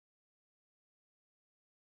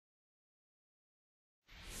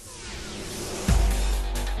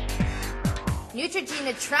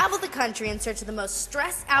Neutrogena traveled the country in search of the most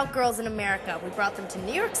stressed-out girls in America. We brought them to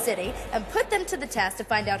New York City and put them to the test to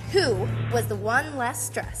find out who was the one less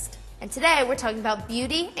stressed. And today, we're talking about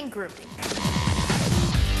beauty and grooming.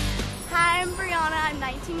 Hi, I'm Brianna. I'm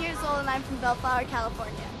 19 years old and I'm from Bellflower,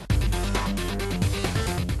 California.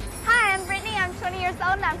 Hi, I'm Brittany. I'm 20 years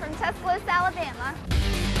old and I'm from Tuscaloosa, Alabama.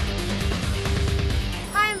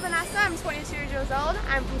 Hi, I'm Vanessa. I'm 22 years old.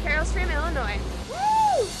 I'm from Carroll Stream, Illinois.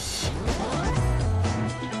 Woo!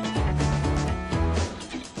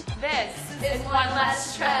 This is one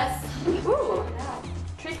less stress. Ooh,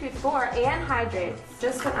 treats before and hydrates.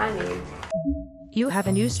 Just what I need. You have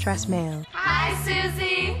a new stress mail. Hi,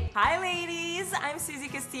 Susie. Hi ladies, I'm Susie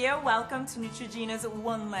Castillo. Welcome to Neutrogena's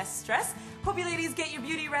One Less Stress. Hope you ladies get your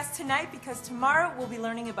beauty rest tonight because tomorrow we'll be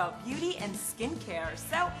learning about beauty and skincare.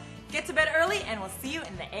 So get to bed early and we'll see you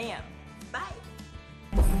in the AM. Bye.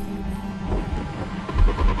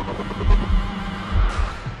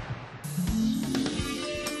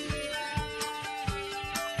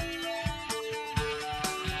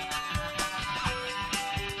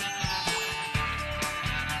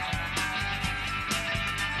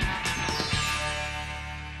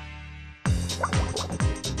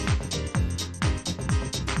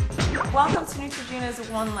 Welcome to Neutrogena's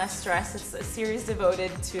One Less Stress. It's a series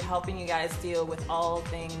devoted to helping you guys deal with all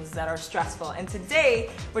things that are stressful. And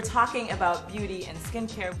today, we're talking about beauty and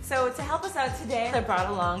skincare. So to help us out today, I brought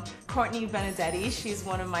along Courtney Benedetti. She's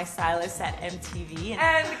one of my stylists at MTV.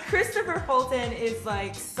 And Christopher Fulton is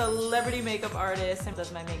like celebrity makeup artist and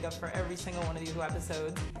does my makeup for every single one of these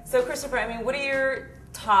episodes. So Christopher, I mean, what are your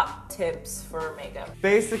top tips for makeup?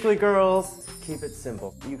 Basically, girls, keep it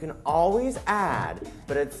simple. You can always add,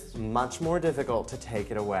 but it's much more difficult to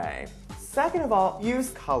take it away. Second of all, use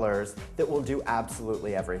colors that will do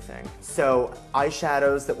absolutely everything. So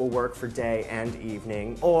eyeshadows that will work for day and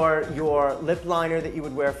evening, or your lip liner that you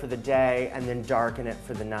would wear for the day and then darken it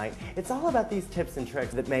for the night. It's all about these tips and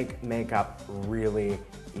tricks that make makeup really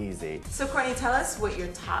easy. So Courtney, tell us what your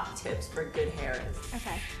top tips for good hair is.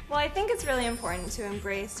 Okay. Well, I think it's really important to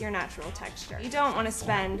embrace your natural texture. You don't want to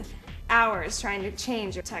spend hours trying to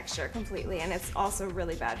change your texture completely, and it's also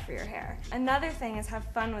really bad for your hair. Another thing is have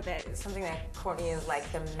fun with it. Something that Courtney is like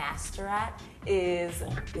the master at is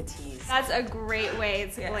the tease. That's a great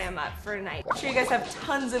way to glam up for a night. I'm sure you guys have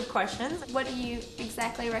tons of questions. What do you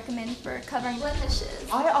exactly recommend for covering blemishes?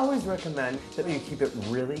 I always recommend that you keep it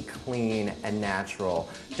really clean and natural.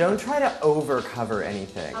 Don't try to over-cover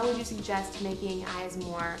anything. How would you suggest making eyes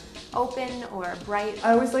more open or bright?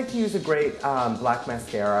 I always like to use a great black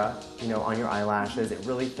mascara, you know, on your eyelashes. It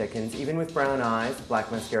really thickens. Even with brown eyes,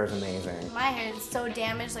 black mascara is amazing. My hair is so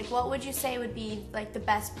damaged. Like, what would you say would be like the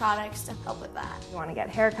best products to help with that? You want to get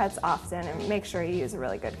haircuts often and make sure you use a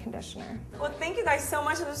really good conditioner. Well, thank you guys so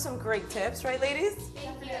much. Those are some great tips, right ladies?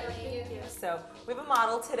 Thank you. So we have a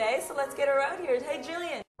model today, so let's get her out here. Hey,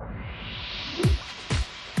 Jillian.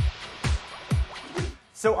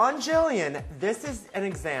 So on Jillian, this is an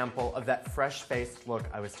example of that fresh-faced look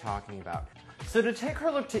I was talking about. So to take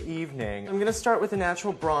her look to evening, I'm gonna start with a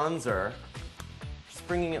natural bronzer, just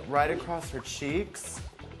bringing it right across her cheeks,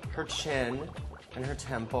 her chin, and her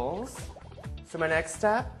temples. So my next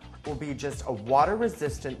step will be just a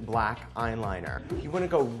water-resistant black eyeliner. You wanna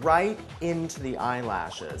go right into the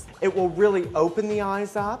eyelashes. It will really open the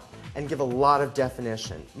eyes up and give a lot of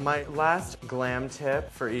definition. My last glam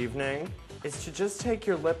tip for evening is to just take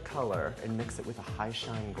your lip color and mix it with a high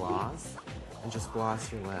shine gloss and just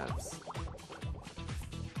gloss your lips.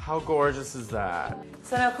 How gorgeous is that?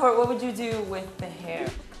 So now, Court, what would you do with the hair?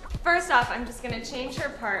 First off, I'm just going to change her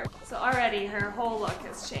part. So already her whole look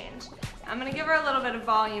has changed. I'm going to give her a little bit of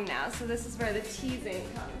volume now. So this is where the teasing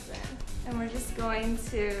comes in. And we're just going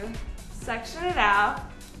to section it out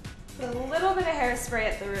with a little bit of hairspray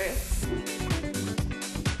at the roots.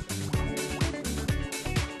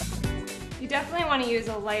 You definitely want to use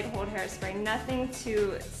a light hold hairspray, nothing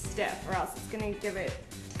too stiff or else it's going to give it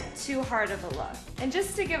too hard of a look. And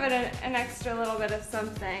just to give it an extra little bit of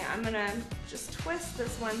something, I'm going to just twist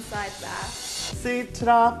this one side back. See,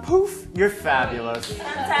 ta-da, poof, you're fabulous.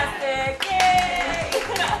 Fantastic, yay!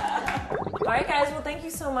 All right, guys, well, thank you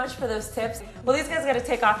so much for those tips. Well, these guys got to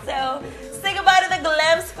take off, so say goodbye to the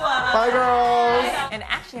Glam Squad. Bye, girls. And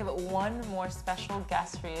actually, I have one more special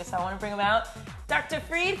guest for you, so I want to bring him out. Dr.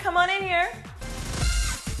 Freed, come on in here.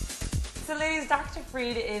 So ladies, Dr.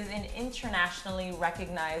 Freed is an internationally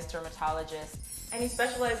recognized dermatologist, and he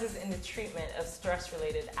specializes in the treatment of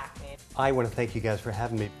stress-related acne. I want to thank you guys for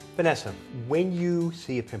having me. Vanessa, when you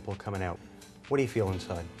see a pimple coming out, what do you feel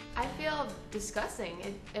inside? I feel disgusting.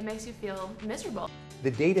 It makes you feel miserable. The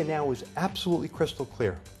data now is absolutely crystal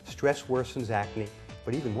clear. Stress worsens acne,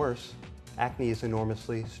 but even worse, acne is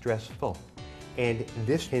enormously stressful. And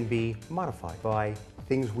this can be modified by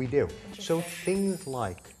things we do. So things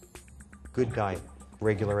like good diet,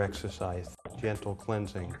 regular exercise, gentle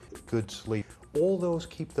cleansing, good sleep, all those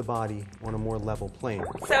keep the body on a more level plane.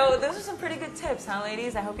 So those are some pretty good tips, huh,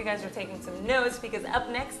 ladies? I hope you guys are taking some notes because up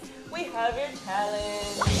next, we have your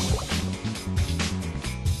challenge.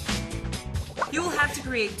 You will have to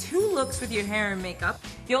create 2 looks with your hair and makeup.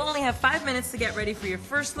 You'll only have 5 minutes to get ready for your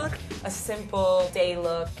first look, a simple day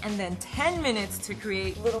look, and then 10 minutes to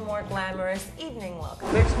create a little more glamorous evening look.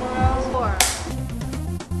 6 more hours.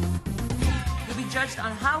 You'll be judged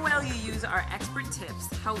on how well you use our expert tips,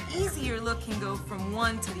 how easy your look can go from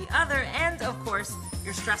one to the other, and of course,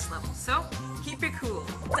 your stress level. So keep your cool.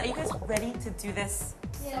 Are you guys ready to do this?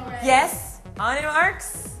 Yeah. Yes? On your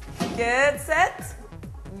marks, get set,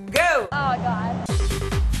 go! Oh God.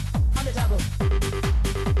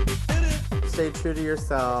 Stay true to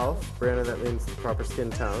yourself. Brianna, that means the proper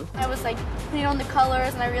skin tone. I was like putting on the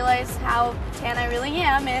colors and I realized how tan I really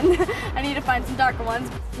am and I need to find some darker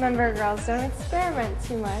ones. Remember, girls, don't experiment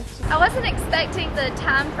too much. I wasn't expecting the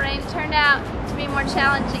time frame turned out to be more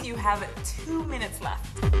challenging. You have 2 minutes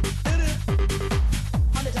left. All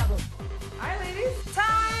right, ladies, time!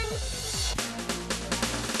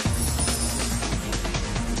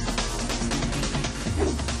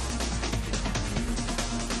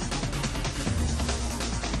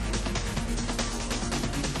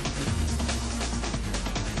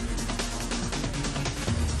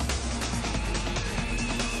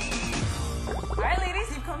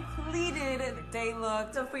 Completed the day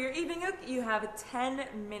look. So for your evening look, you have 10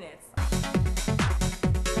 minutes.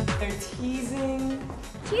 They're teasing.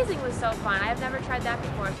 Teasing was so fun. I've never tried that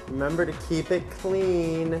before. Remember to keep it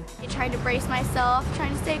clean. I tried to brace myself,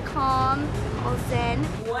 trying to stay calm, all zen.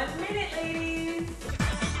 1 minute, ladies.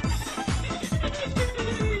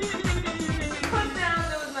 Put down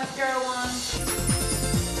those mascara wands.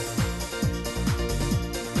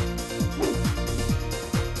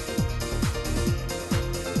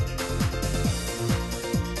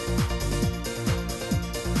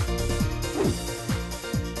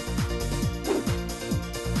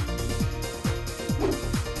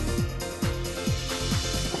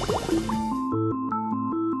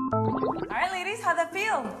 How'd that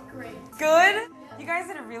feel? Great. Good? You guys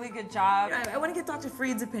did a really good job. I want to get Dr.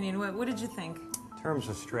 Freed's opinion. What did you think? In terms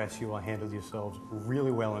of stress, you will handle yourselves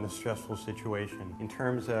really well in a stressful situation. In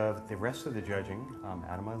terms of the rest of the judging, I'm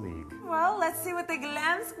out of my league. Well, let's see what the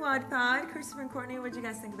Glam Squad thought. Christopher and Courtney, what did you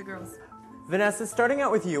guys think of the girls? Vanessa, starting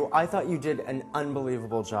out with you, I thought you did an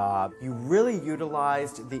unbelievable job. You really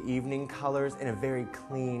utilized the evening colors in a very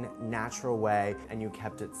clean, natural way, and you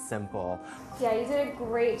kept it simple. Yeah, you did a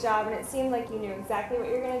great job, and it seemed like you knew exactly what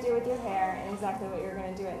you're going to do with your hair and exactly what you're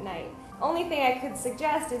going to do at night. Only thing I could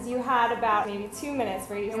suggest is you had about maybe 2 minutes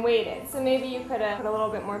where you waited, so maybe you could have put a little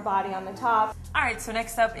bit more body on the top. All right, so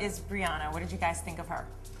next up is Brianna. What did you guys think of her?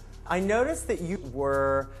 I noticed that you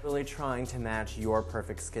were really trying to match your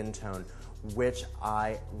perfect skin tone, which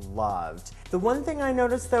I loved. The one thing I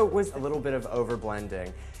noticed though was a little bit of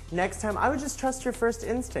overblending. Next time, I would just trust your first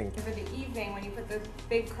instinct. For the evening, when you put the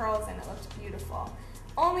big curls in, it looked beautiful.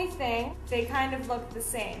 Only thing, they kind of looked the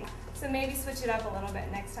same. So maybe switch it up a little bit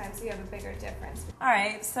next time so you have a bigger difference. All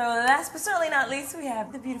right, so last but certainly not least, we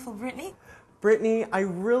have the beautiful Brittany. Brittany, I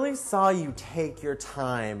really saw you take your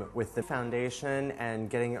time with the foundation and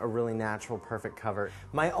getting a really natural, perfect cover.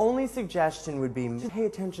 My only suggestion would be to pay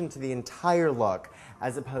attention to the entire look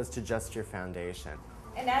as opposed to just your foundation.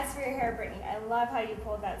 And as for your hair, Brittany, I love how you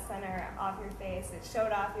pulled that center off your face. It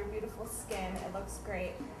showed off your beautiful skin. It looks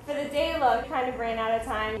great. For the day look, you kind of ran out of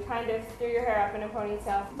time. You kind of threw your hair up in a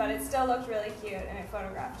ponytail, but it still looked really cute and it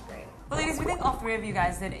photographed great. Well, ladies, we think all 3 of you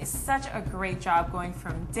guys did such a great job going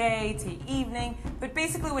from day to evening, but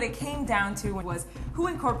basically what it came down to was who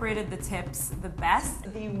incorporated the tips the best.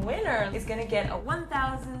 The winner is gonna get a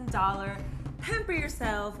 $1,000 Pamper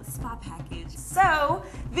Yourself spa package. So,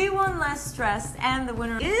 the one less stressed, and the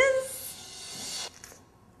winner is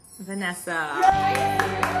Vanessa.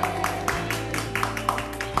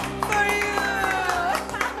 For you!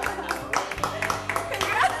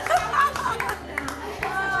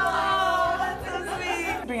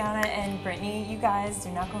 Brianna and Brittany, you guys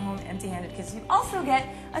do not go home empty-handed because you also get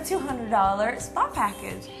a $200 spa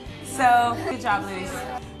package. So, good job, ladies.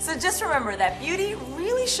 So just remember that beauty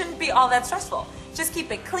really shouldn't be all that stressful. Just keep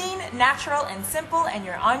it clean, natural, and simple, and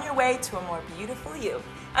you're on your way to a more beautiful you.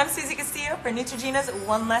 I'm Susie Castillo for Neutrogena's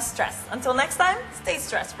One Less Stress. Until next time, stay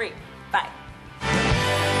stress-free. Bye.